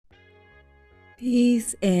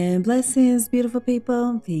Peace and blessings, beautiful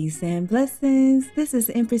people. Peace and blessings. This is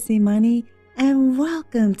Empress Money, and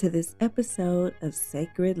welcome to this episode of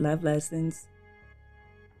Sacred Love Lessons.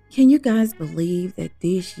 Can you guys believe that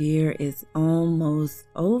this year is almost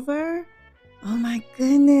over? Oh my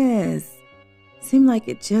goodness. Seemed like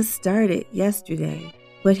it just started yesterday.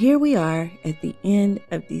 But here we are at the end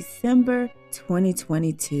of December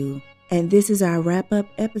 2022. And this is our wrap-up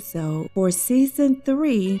episode for Season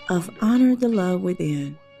 3 of Honor the Love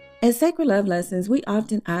Within. At Sacred Love Lessons, we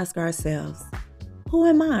often ask ourselves, who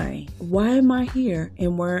am I? Why am I here?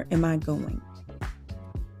 And where am I going?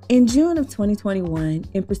 In June of 2021,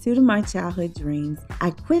 in pursuit of my childhood dreams, I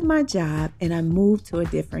quit my job and I moved to a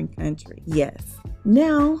different country. Yes.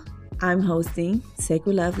 Now, I'm hosting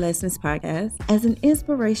Sacred Love Lessons podcast as an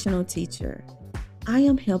inspirational teacher. I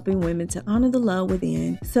am helping women to honor the love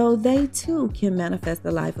within so they too can manifest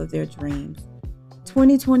the life of their dreams.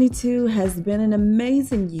 2022 has been an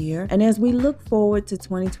amazing year, and as we look forward to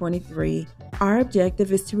 2023, our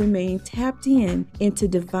objective is to remain tapped into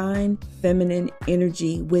divine feminine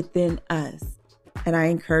energy within us, and I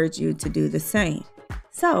encourage you to do the same.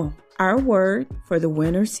 So, our word for the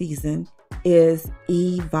winter season is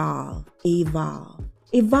evolve. Evolve.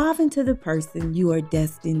 Evolve into the person you are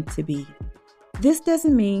destined to be. This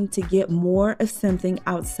doesn't mean to get more of something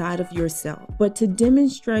outside of yourself, but to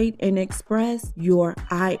demonstrate and express your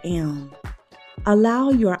I am. Allow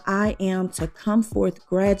your I am to come forth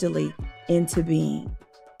gradually into being.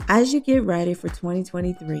 As you get ready for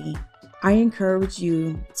 2023, I encourage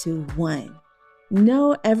you to 1.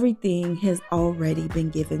 Know everything has already been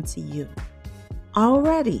given to you.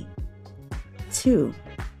 Already. 2.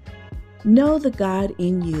 Know the God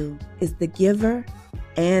in you is the giver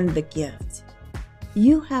and the gift.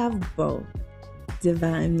 You have both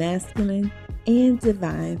divine masculine and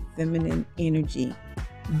divine feminine energy,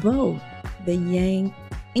 both the yang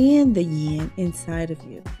and the yin inside of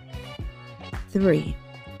you. 3.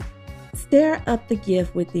 Stir up the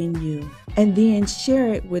gift within you and then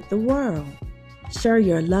share it with the world. Share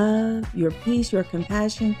your love, your peace, your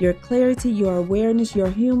compassion, your clarity, your awareness, your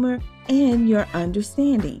humor, and your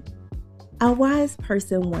understanding. A wise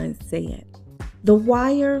person once said, "The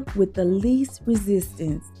wire with the least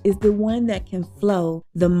resistance is the one that can flow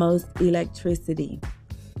the most electricity."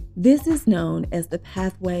 This is known as the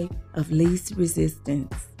pathway of least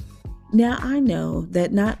resistance. Now, I know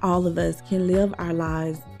that not all of us can live our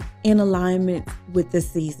lives in alignment with the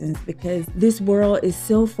seasons because this world is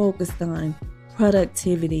so focused on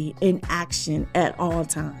productivity and action at all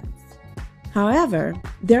times. However,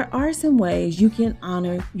 there are some ways you can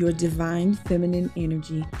honor your divine feminine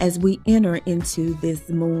energy as we enter into this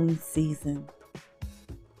moon season.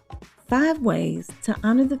 5 ways to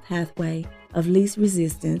honor the pathway of least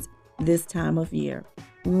resistance this time of year.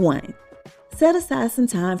 1. Set aside some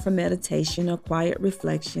time for meditation or quiet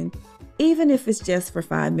reflection, even if it's just for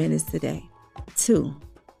 5 minutes today. 2.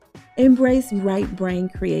 Embrace right brain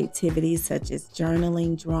creativity such as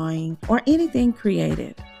journaling, drawing, or anything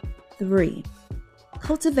creative. 3.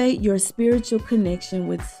 Cultivate your spiritual connection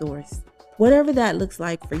with Source, whatever that looks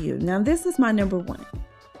like for you. Now, this is my number 1,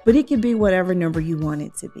 but it can be whatever number you want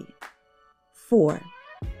it to be. 4.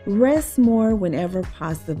 Rest more whenever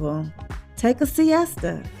possible. Take a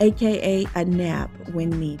siesta, aka a nap when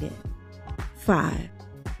needed. 5.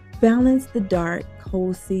 Balance the dark,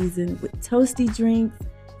 cold season with toasty drinks,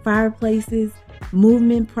 fireplaces,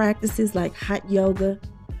 movement practices like hot yoga,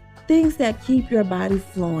 things that keep your body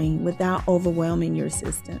flowing without overwhelming your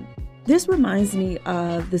system. This reminds me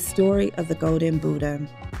of the story of the Golden Buddha.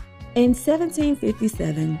 In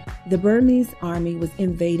 1757, the Burmese army was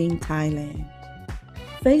invading Thailand.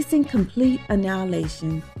 Facing complete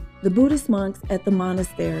annihilation, the Buddhist monks at the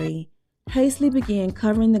monastery hastily began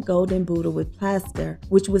covering the Golden Buddha with plaster,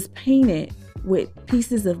 which was painted with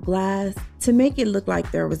pieces of glass to make it look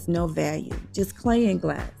like there was no value, just clay and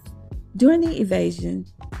glass. During the invasion,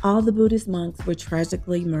 all the Buddhist monks were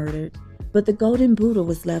tragically murdered, but the Golden Buddha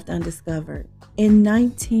was left undiscovered. In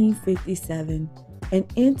 1957, an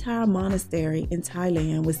entire monastery in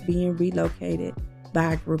Thailand was being relocated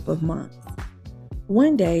by a group of monks.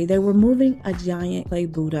 One day, they were moving a giant clay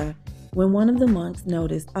Buddha when one of the monks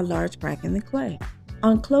noticed a large crack in the clay.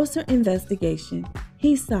 On closer investigation,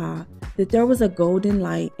 he saw that there was a golden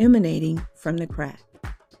light emanating from the crack.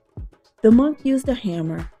 The monk used a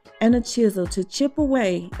hammer and a chisel to chip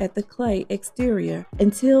away at the clay exterior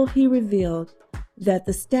until he revealed that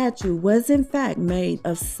the statue was in fact made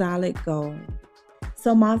of solid gold.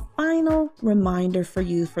 So my final reminder for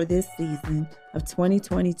you for this season of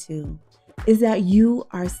 2022 is that you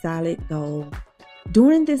are solid gold.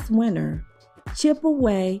 During this winter, chip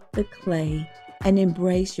away the clay and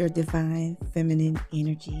embrace your divine feminine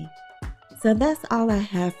energy. So that's all I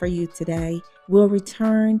have for you today. We'll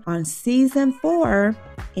return on season 4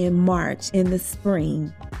 in March in the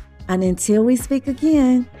spring. And until we speak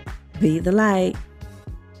again, be the light.